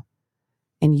people,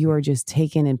 and you are just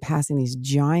taking and passing these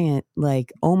giant,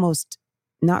 like almost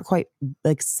not quite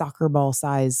like soccer ball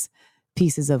size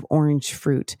pieces of orange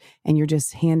fruit. And you're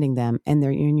just handing them, and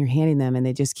you're handing them, and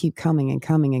they just keep coming and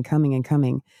coming and coming and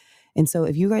coming. And so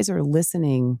if you guys are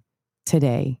listening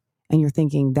today and you're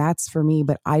thinking, that's for me,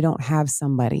 but I don't have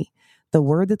somebody, the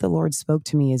word that the Lord spoke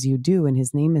to me is you do, and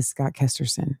his name is Scott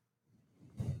Kesterson.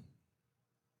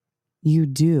 You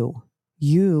do.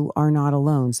 You are not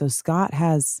alone. So Scott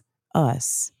has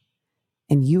us,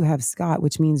 And you have Scott,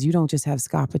 which means you don't just have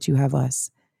Scott, but you have us.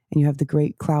 And you have the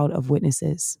great cloud of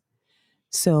witnesses.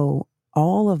 So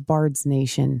all of Bard's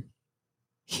Nation,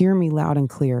 hear me loud and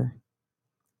clear.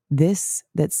 This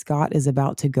that Scott is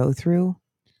about to go through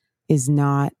is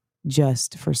not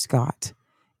just for Scott.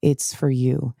 It's for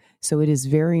you. So it is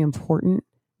very important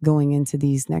going into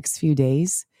these next few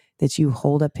days that you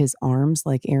hold up his arms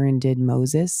like Aaron did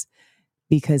Moses,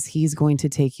 because he's going to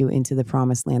take you into the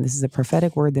promised land. This is a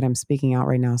prophetic word that I'm speaking out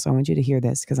right now. So I want you to hear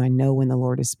this, because I know when the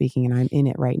Lord is speaking and I'm in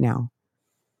it right now.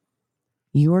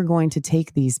 You are going to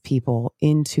take these people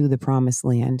into the promised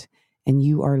land, and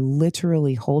you are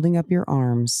literally holding up your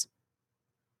arms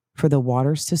for the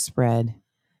waters to spread,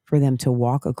 for them to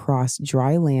walk across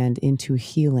dry land into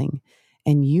healing.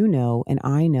 And you know, and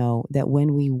I know that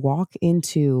when we walk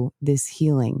into this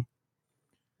healing,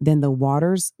 then the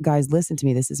waters, guys, listen to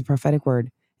me. This is a prophetic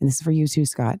word. And this is for you too,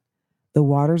 Scott. The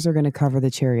waters are going to cover the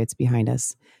chariots behind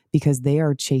us, because they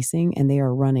are chasing and they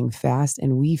are running fast.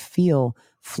 And we feel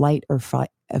fight or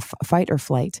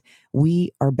flight.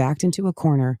 We are backed into a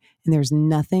corner, and there's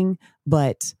nothing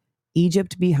but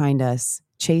Egypt behind us,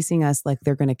 chasing us like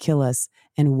they're going to kill us,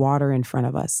 and water in front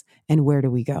of us. And where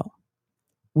do we go?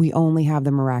 We only have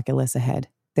the miraculous ahead.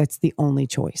 That's the only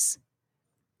choice.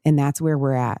 And that's where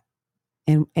we're at.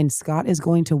 And Scott is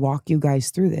going to walk you guys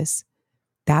through this.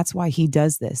 That's why he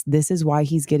does this. This is why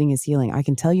he's getting his healing. I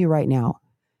can tell you right now,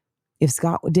 if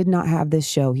Scott did not have this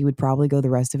show, he would probably go the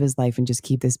rest of his life and just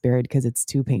keep this buried because it's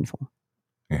too painful.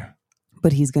 Yeah.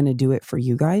 But he's going to do it for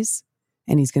you guys,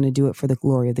 and he's going to do it for the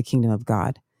glory of the kingdom of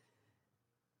God.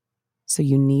 So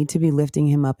you need to be lifting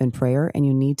him up in prayer, and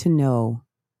you need to know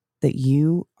that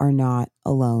you are not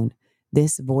alone.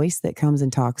 This voice that comes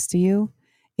and talks to you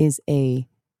is a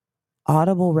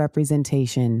audible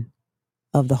representation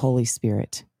of the Holy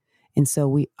Spirit. And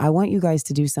so I want you guys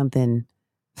to do something.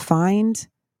 Find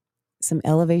some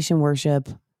elevation worship,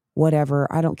 whatever.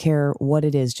 I don't care what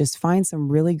it is. Just find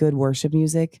some really good worship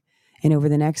music. And over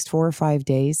the next 4 or 5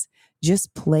 days,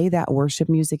 just play that worship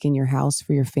music in your house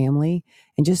for your family,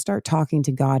 and just start talking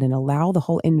to God, and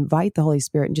invite the Holy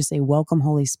Spirit, and just say, welcome,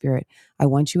 Holy Spirit. I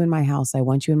want you in my house. I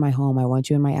want you in my home. I want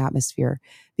you in my atmosphere.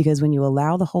 Because when you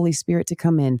allow the Holy Spirit to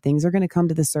come in, things are going to come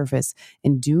to the surface,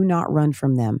 and do not run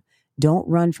from them. Don't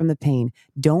run from the pain.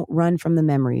 Don't run from the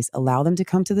memories. Allow them to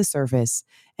come to the surface,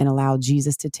 and allow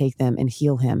Jesus to take them and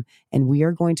heal him. And we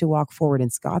are going to walk forward,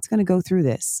 and Scott's going to go through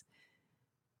this.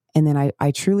 And then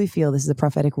I truly feel this is a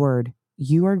prophetic word.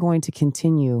 You are going to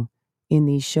continue in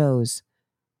these shows,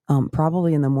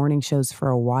 probably in the morning shows for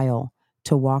a while,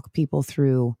 to walk people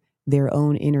through their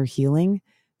own inner healing.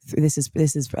 This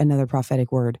is another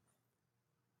prophetic word.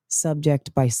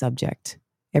 Subject by subject.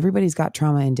 Everybody's got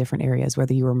trauma in different areas,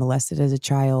 whether you were molested as a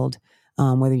child,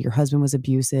 whether your husband was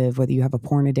abusive, whether you have a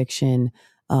porn addiction,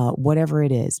 whatever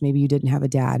it is. Maybe you didn't have a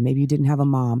dad. Maybe you didn't have a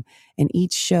mom. And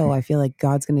each show, I feel like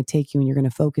God's going to take you, and you're going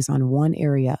to focus on one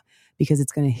area, because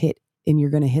it's going to hit, and you're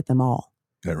going to hit them all.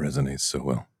 That resonates so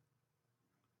well.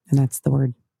 And that's the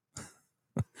word.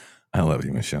 I love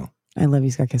you, Michelle. I love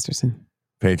you, Scott Kesterson.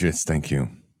 Patriots, thank you.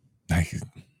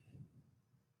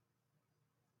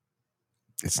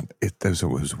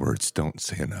 Those words don't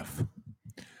say enough.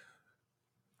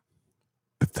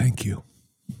 But thank you.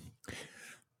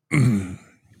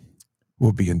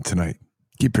 We'll be in tonight.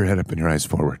 Keep your head up and your eyes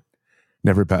forward.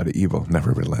 Never bow to evil.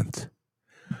 Never relent.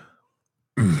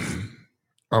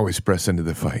 Always press into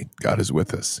the fight. God is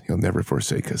with us. He'll never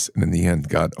forsake us. And in the end,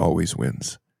 God always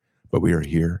wins. But we are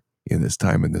here in this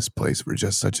time, in this place, for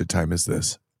just such a time as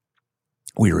this.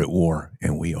 We are at war,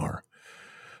 and we are.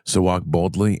 So walk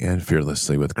boldly and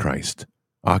fearlessly with Christ.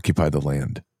 Occupy the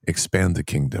land. Expand the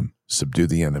kingdom. Subdue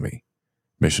the enemy.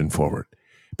 Mission forward.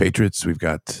 Patriots, we've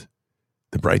got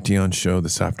the Brighteon show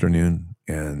this afternoon,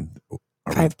 and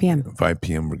 5 p.m. 5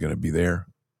 p.m. we're going to be there.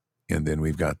 And then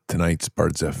we've got tonight's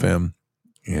Bards FM,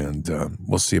 and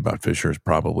we'll see about Fisher's,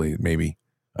 probably, maybe.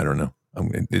 I don't know.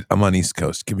 I'm on East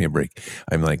Coast. Give me a break.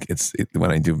 I'm like,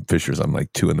 when I do Fisher's, I'm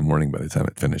like 2 a.m. by the time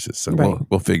it finishes. So right.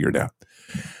 we'll figure it out.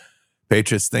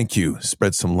 Patriots, thank you.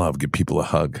 Spread some love. Give people a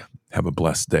hug. Have a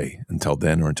blessed day. Until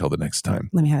then, or until the next time.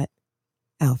 Let me have it.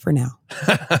 Out for now.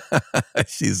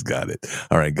 She's got it.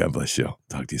 All right. God bless you.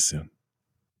 Talk to you soon.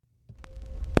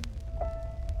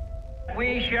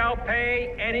 We shall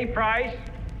pay any price,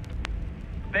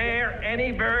 bear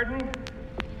any burden,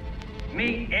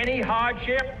 meet any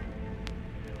hardship,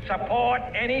 support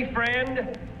any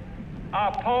friend,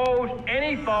 oppose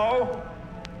any foe,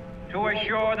 to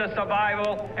assure the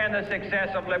survival and the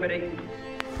success of liberty.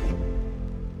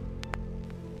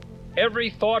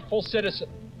 Every thoughtful citizen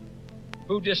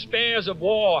who despairs of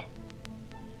war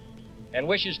and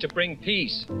wishes to bring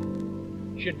peace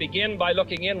should begin by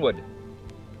looking inward,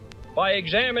 by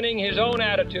examining his own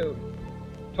attitude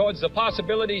towards the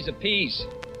possibilities of peace.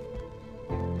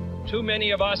 Too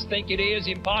many of us think it is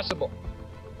impossible.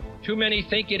 Too many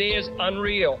think it is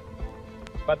unreal.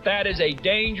 But that is a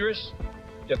dangerous,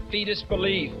 defeatist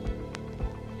belief.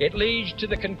 It leads to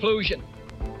the conclusion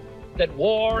that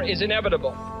war is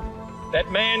inevitable,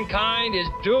 that mankind is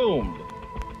doomed,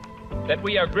 that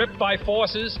we are gripped by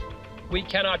forces we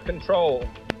cannot control.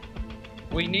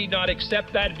 We need not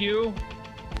accept that view.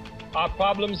 Our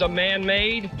problems are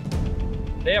man-made,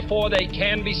 therefore they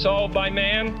can be solved by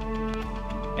man,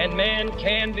 and man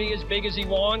can be as big as he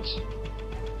wants.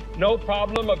 No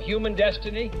problem of human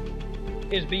destiny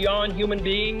is beyond human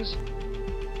beings.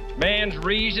 Man's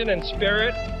reason and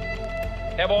spirit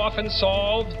have often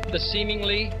solved the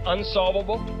seemingly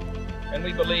unsolvable, and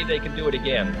we believe they can do it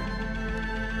again.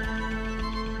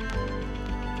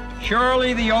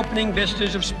 Surely the opening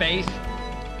vistas of space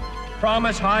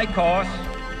promise high costs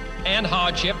and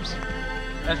hardships,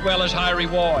 as well as high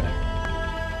reward.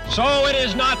 So it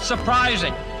is not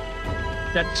surprising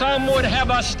that some would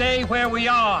have us stay where we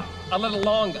are a little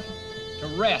longer, to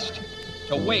rest,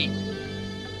 to wait.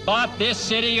 But this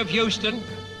city of Houston,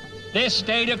 this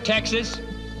state of Texas,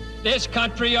 this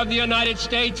country of the United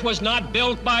States was not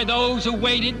built by those who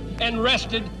waited and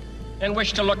rested and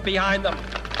wished to look behind them.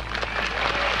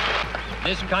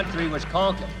 This country was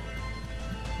conquered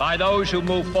by those who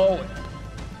move forward,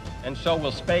 and so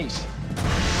will space.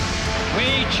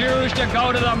 We choose to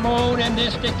go to the moon in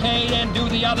this decade and do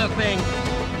the other thing,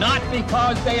 not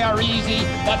because they are easy,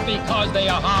 but because they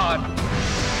are hard.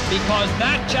 Because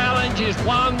that challenge is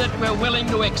one that we're willing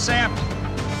to accept.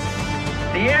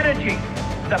 The energy,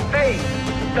 the faith,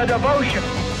 the devotion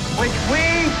which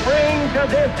we bring to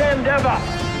this endeavor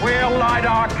will light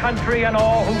our country and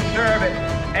all who serve it.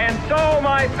 And so,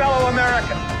 my fellow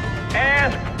Americans,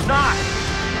 ask not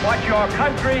what your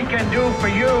country can do for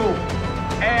you.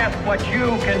 Ask what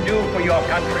you can do for your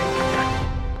country.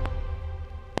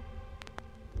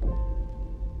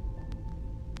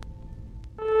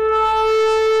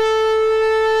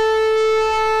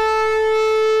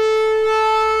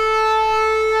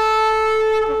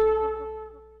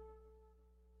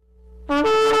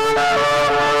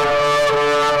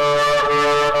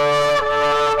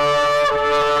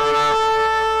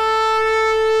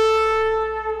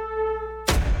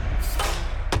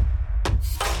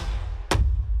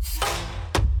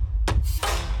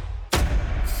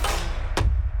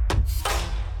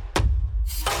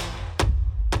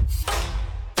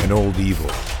 An old evil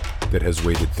that has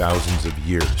waited thousands of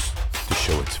years to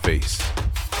show its face.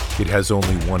 It has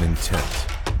only one intent: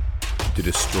 to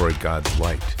destroy God's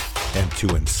light and to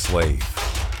enslave.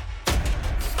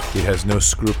 It has no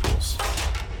scruples.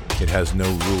 It has no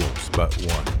rules but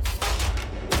one: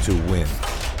 to win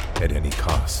at any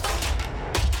cost.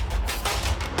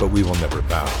 But we will never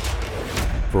bow,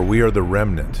 for we are the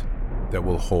remnant that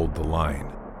will hold the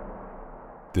line.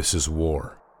 This is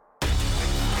war.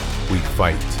 We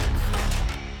fight.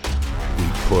 We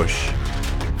push.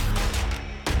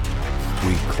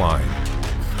 We climb.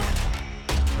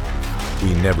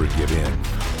 We never give in.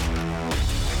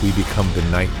 We become the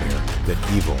nightmare that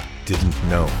evil didn't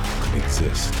know could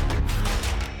exist.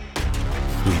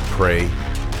 We pray.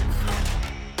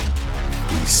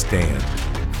 We stand.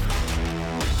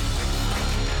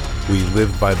 We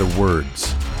live by the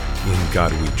words, "In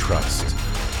God we trust."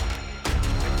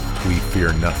 We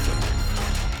fear nothing.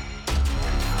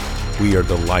 We are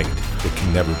the light that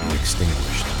can never be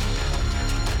extinguished.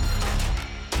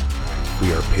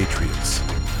 We are patriots.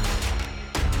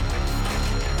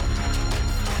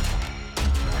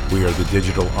 We are the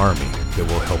digital army that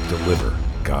will help deliver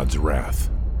God's wrath.